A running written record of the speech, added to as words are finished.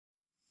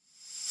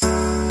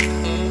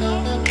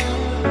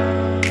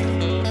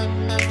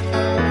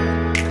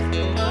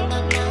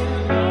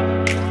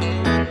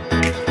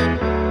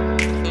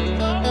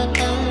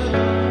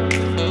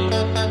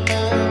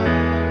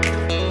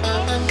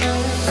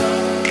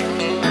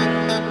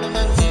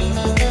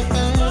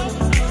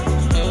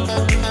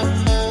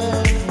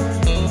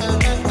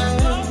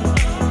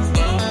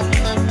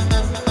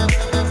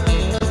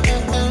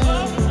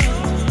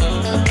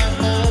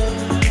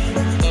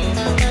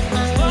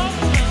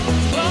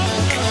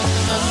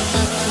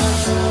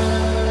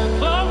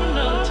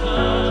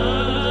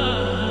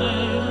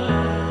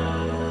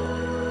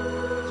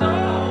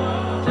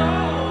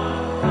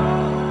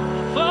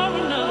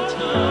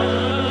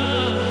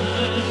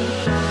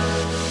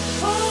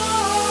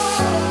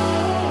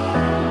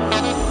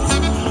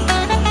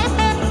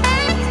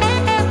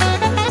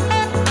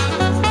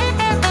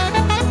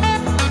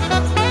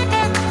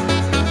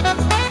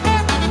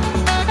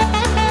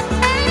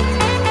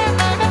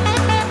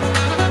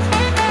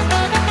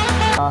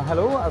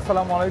Hello,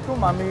 আসসালামু আলাইকুম।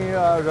 আমি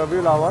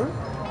Rabiul Awal।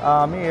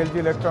 আমি LG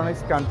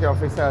Electronics country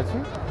office আছি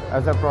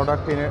as a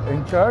product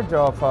incharge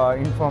of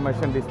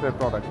information display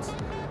products.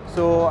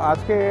 So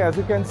আজকে as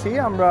you can see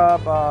আমরা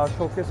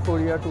Showcase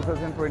Korea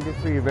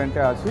 2023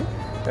 ইভেন্টে আছি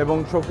এবং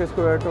Showcase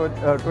Korea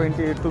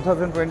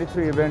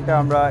 2023 ইভেন্টে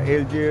আমরা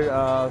LG এর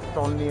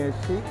স্টল নিয়ে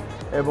এসেছি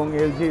এবং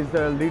LG is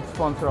the lead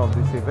sponsor of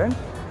this event.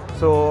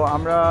 So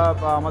আমরা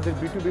আমাদের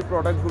B2B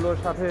প্রোডাক্টগুলোর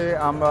সাথে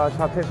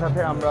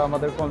আমরা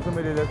আমাদের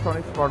কনজিউমার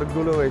ইলেকট্রনিক্স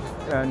প্রোডাক্টগুলো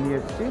নিয়ে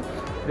এসেছি,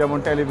 যেমন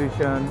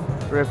টেলিভিশন,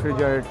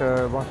 রেফ্রিজারেটর,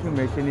 ওয়াশিং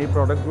মেশিন, এই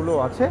প্রোডাক্টগুলো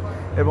আছে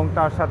এবং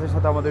তার সাথে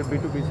সাথে আমাদের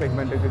B2B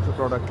সেগমেন্টের কিছু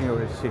প্রোডাক্ট নিয়েও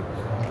এসেছি।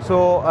 সো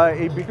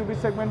এই B2B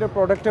সেগমেন্টের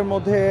প্রোডাক্টের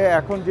মধ্যে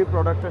এখন যে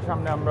প্রোডাক্টের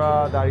সামনে আমরা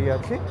দাঁড়িয়ে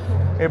আছি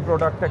এই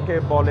প্রোডাক্টটাকে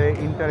বলে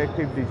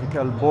ইন্টারেক্টিভ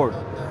ডিজিটাল বোর্ড।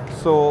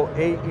 সো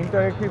এই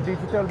ইন্টারেক্টিভ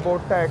ডিজিটাল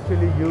বোর্ডটা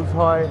অ্যাকচুয়ালি ইউজ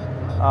হয়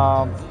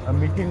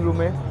মিটিং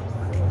রুমে,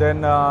 দেন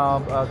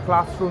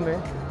ক্লাসরুমে।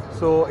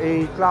 সো এই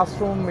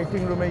ক্লাসরুম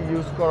মিটিং রুমে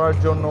ইউজ করার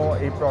জন্য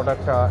এই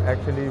প্রোডাক্টটা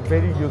অ্যাকচুয়ালি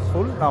ভেরি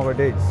ইউজফুল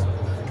নাওয়াডেজ।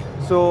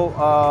 সো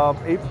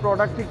এই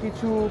প্রোডাক্টে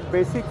কিছু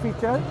বেসিক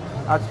ফিচার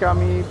আজকে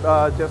আমি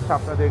জাস্ট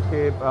আপনাদেরকে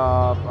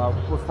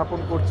উপস্থাপন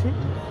করছি।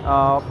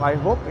 আই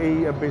হোপ এই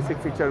বেসিক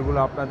ফিচারগুলো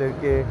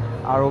আপনাদেরকে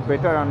আরও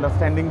বেটার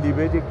আন্ডারস্ট্যান্ডিং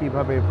দিবে যে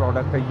কীভাবে এই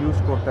প্রোডাক্টটা ইউজ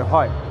করতে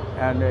হয়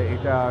অ্যান্ড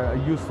এটার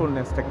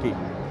ইউজফুলনেসটা কী।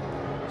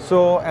 So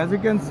as you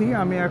can see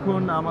আমি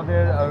এখন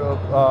আমাদের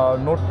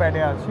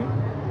নোটপ্যাডে আছি।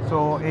 সো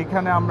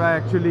এইখানে আমরা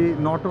অ্যাকচুয়ালি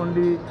নট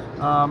অনলি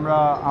আমরা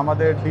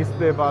আমাদের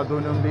ডিসপ্লে বা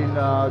দৈনন্দিন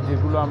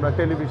যেগুলো আমরা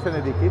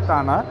টেলিভিশনে দেখি তা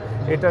না,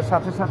 এটার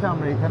সাথে সাথে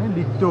আমরা এখানে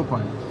লিখতেও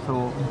পারি। সো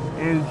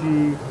LG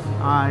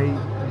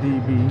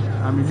IDB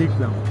আমি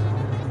লিখলাম,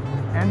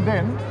 অ্যান্ড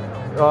দেন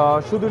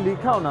শুধু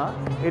লিখাও না,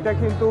 এটা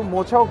কিন্তু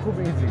মোছাও খুব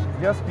easy.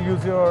 Just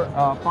use your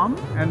pump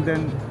and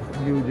then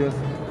you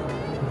just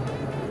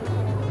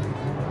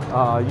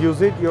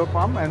use it your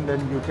palm and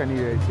then you can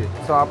erase it.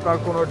 So আপনার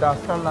কোনো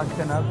ডাস্টার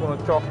লাগছে না, কোনো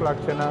চক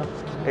লাগছে না,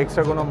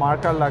 এক্সট্রা কোনো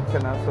মার্কার লাগছে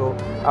না। সো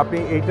আপনি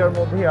এইটার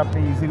মধ্যেই আপনি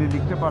ইজিলি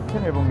লিখতে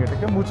পারছেন এবং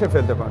এটাকে মুছে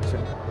ফেলতে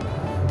পারছেন।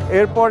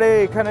 এরপরে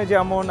এখানে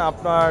যেমন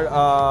আপনার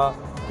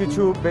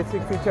কিছু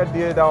বেসিক ফিচার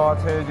দিয়ে দেওয়া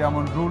আছে,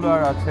 যেমন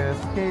রুলার আছে,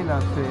 স্কেল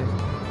আছে।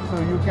 So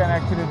you can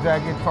actually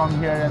drag it from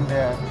here and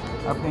দেয়ার।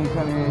 আপনি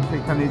এখানে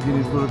সেখানে এই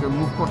জিনিসগুলোকে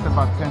মুভ করতে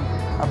পারছেন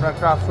আপনার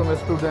ক্লাসরুমের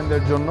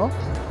স্টুডেন্টদের জন্য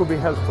খুবই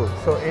হেল্পফুল।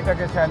 সো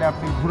এটাকে চাইলে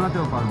আপনি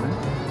ঘোরাতেও পারবেন,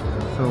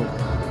 সো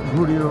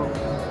ঘুরিয়েও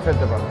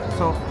ফেলতে পারবেন।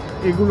 সো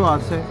এগুলো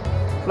আছে,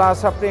 প্লাস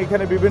আপনি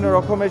এখানে বিভিন্ন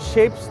রকমের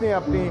শেপস নিয়ে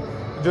আপনি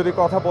যদি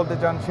কথা বলতে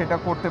চান সেটা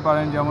করতে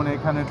পারেন। যেমন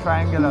এখানে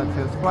ট্রায়াঙ্গেল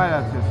আছে, স্কোয়ার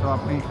আছে। সো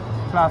আপনি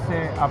ক্লাসে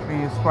আপনি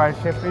স্কোয়ার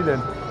শেপ নিলেন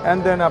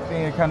অ্যান্ড দেন আপনি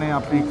এখানে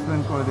আপনি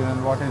এক্সপ্লেন করে দিলেন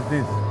what is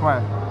this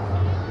square.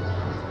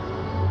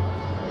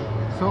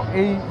 So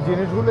এই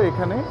জিনিসগুলো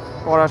এখানে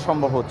করা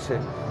সম্ভব হচ্ছে।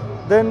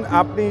 দেন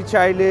আপনি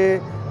চাইলে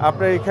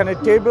আপনার এখানে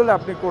টেবিল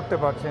আপনি করতে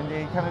পারছেন, যে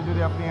এইখানে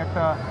যদি আপনি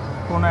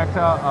কোনো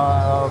একটা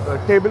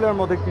টেবিলের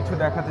মধ্যে কিছু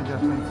দেখাতে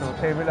চাচ্ছেন, তো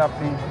টেবিলে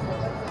আপনি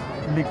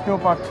লিখতেও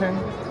পারছেন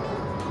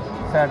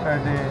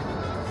স্যাটারডে,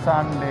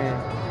 সানডে।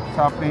 সো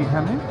আপনি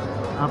এখানে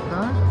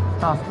আপনার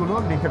টাস্কগুলো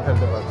লিখে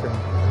ফেলতে পারছেন।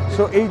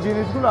 সো এই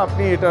জিনিসগুলো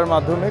আপনি এটার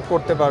মাধ্যমে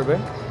করতে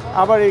পারবেন।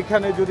 আবার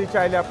এখানে যদি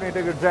চাইলে আপনি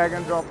এটাকে ড্র্যাগ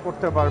অ্যান্ড ড্রপ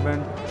করতে পারবেন,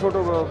 ছোট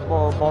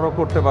বড়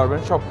করতে পারবেন,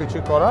 সব কিছু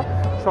করা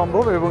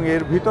সম্ভব এবং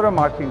এর ভিতরে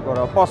মার্কিং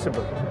করা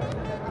পসিবল।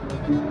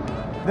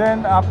 দেন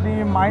আপনি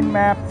মাইন্ড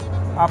ম্যাপ,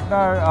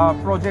 আপনার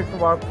প্রজেক্ট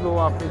ওয়ার্কফ্লো,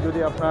 আপনি যদি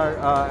আপনার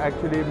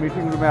অ্যাকচুয়ালি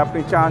মিটিং রুমে আপনি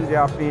চান যে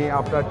আপনি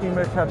আপনার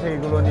টিমের সাথে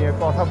এগুলো নিয়ে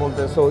কথা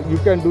বলতে, so you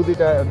can do this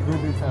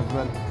as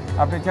well.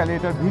 আপনি চাইলে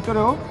এটার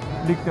ভিতরেও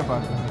লিখতে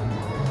পারবেন,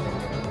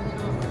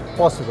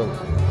 পসিবল।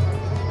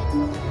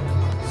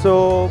 সো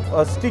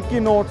স্টিকি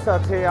নোটস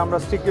আছে, আমরা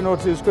স্টিকি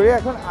নোটস ইউজ করি।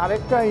 এখন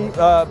আরেকটা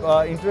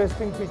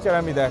ইন্টারেস্টিং ফিচার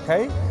আমি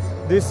দেখাই।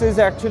 This is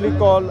actually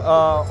call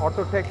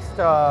auto text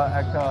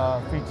একটা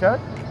ফিচার,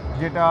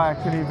 যেটা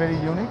actually very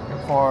unique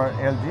for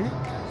LG।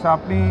 So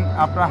আপনি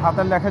আপনার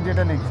হাতের লেখা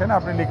যেটা লিখছেন,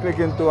 আপনি লিখলে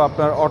কিন্তু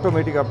আপনার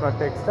অটোমেটিক আপনার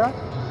টেক্সটটা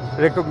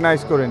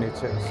রেকগনাইজ করে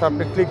নিচ্ছে। সো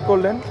আপনি ক্লিক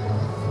করলেন,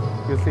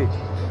 you C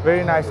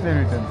very nicely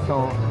written. So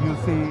you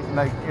C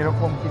like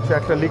এরকম কিছু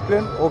একটা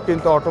লিখলেন, ও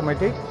কিন্তু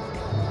অটোমেটিক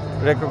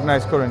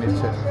রেকগনাইজ করে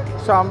নিচ্ছে।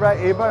 সো আমরা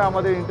এবার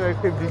আমাদের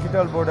ইন্টারেক্টিভ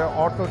ডিজিটাল বোর্ডে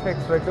অটো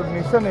টেক্সট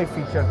রেকগনিশন এই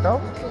ফিচারটাও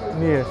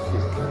নিয়ে এসেছি।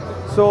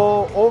 So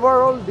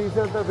overall these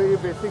are the very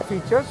basic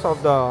features of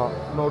the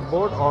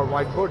noteboard or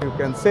whiteboard you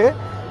can say,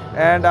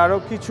 and আরও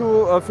কিছু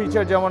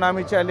ফিচার যেমন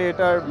আমি চাইলে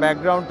এটার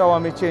ব্যাকগ্রাউন্ডটাও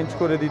আমি চেঞ্জ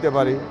করে দিতে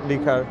পারি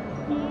লিখার।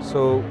 So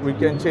we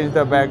can change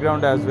the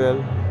background as well.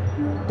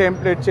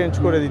 Template change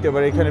করে দিতে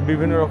পারি, এখানে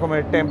বিভিন্ন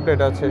রকমের টেমপ্লেট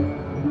আছে।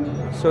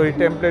 সো এই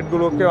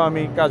টেমপ্লেটগুলোকেও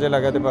আমি কাজে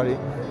লাগাতে পারি।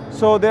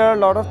 So there are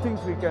a lot of things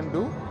we can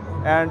do,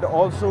 and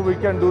also we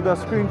can do the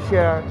screen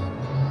share,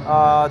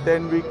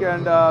 then we can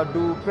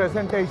do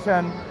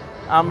presentation.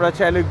 আমরা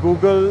চাইলে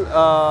গুগল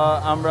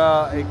আমরা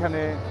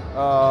এখানে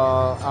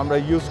আমরা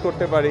ইউজ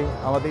করতে পারি,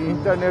 আমাদের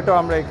ইন্টারনেটও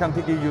আমরা এখান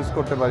থেকে ইউজ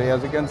করতে পারি।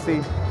 অ্যাজ ইউ ক্যান সি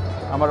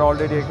আমার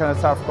অলরেডি এখানে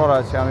সার্ভ করা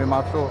আছে, আমি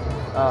মাত্র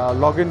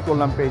লগ ইন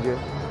করলাম পেজে।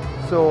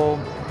 So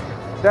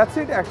That's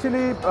it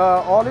actually,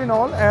 all in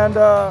all. And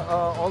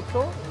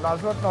also,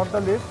 last but not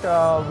the least,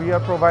 we are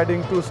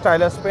providing 2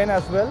 stylus pen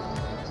as well.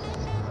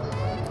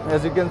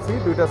 As you can see,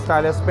 2টা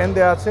stylus pen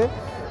দেওয়া আছে।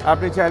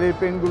 আপনি চাইলে এই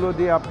পেনগুলো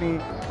দিয়ে আপনি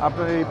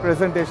আপনার এই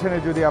প্রেজেন্টেশনে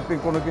যদি আপনি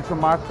কোনো কিছু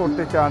মার্ক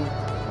করতে চান,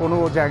 কোনো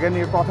জায়গা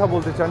নিয়ে কথা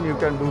বলতে চান, you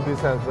can do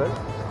this as well.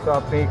 So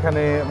আপনি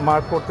এখানে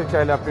মার্ক করতে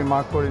চাইলে আপনি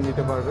মার্ক করে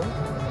নিতে পারবেন।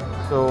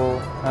 সো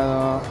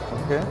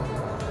ওকে,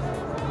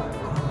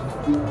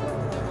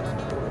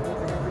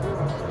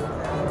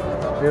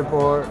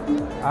 এরপর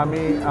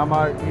আমি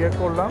আমার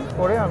করলাম,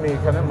 করে আমি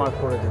এখানে মার্ক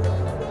করে দিলাম।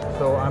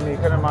 সো আমি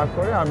এখানে মার্ক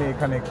করে আমি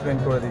এখানে এক্সপ্লেন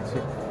করে দিচ্ছি।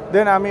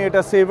 দেন আমি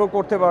এটা সেভও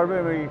করতে পারবো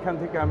এবং এখান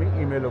থেকে আমি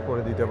ইমেলও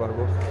করে দিতে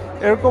পারবো।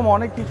 এরকম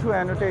অনেক কিছু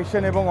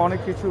অ্যানোটেশন এবং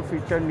অনেক কিছু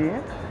ফিচার নিয়ে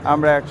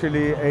আমরা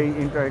অ্যাকচুয়ালি এই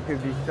ইন্টারেক্টিভ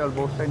ডিজিটাল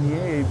বোর্ডটা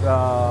নিয়ে এই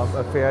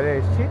ফেয়ারে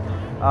এসেছি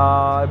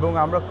এবং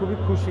আমরা খুবই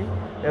খুশি।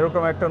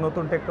 এরকম একটা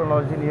নতুন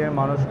টেকনোলজি নিয়ে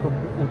মানুষ খুব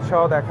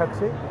উৎসাহ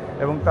দেখাচ্ছে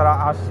এবং তারা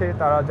আসছে,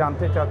 তারা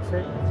জানতে চাচ্ছে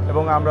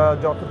এবং আমরা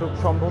যতটুকু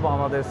সম্ভব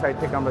আমাদের সাইড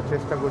থেকে আমরা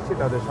চেষ্টা করছি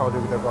তাদের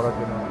সহযোগিতা করার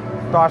জন্য।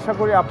 তো আশা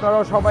করি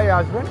আপনারাও সবাই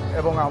আসবেন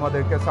এবং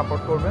আমাদেরকে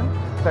সাপোর্ট করবেন।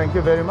 Thank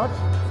you very much.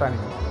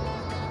 Signing.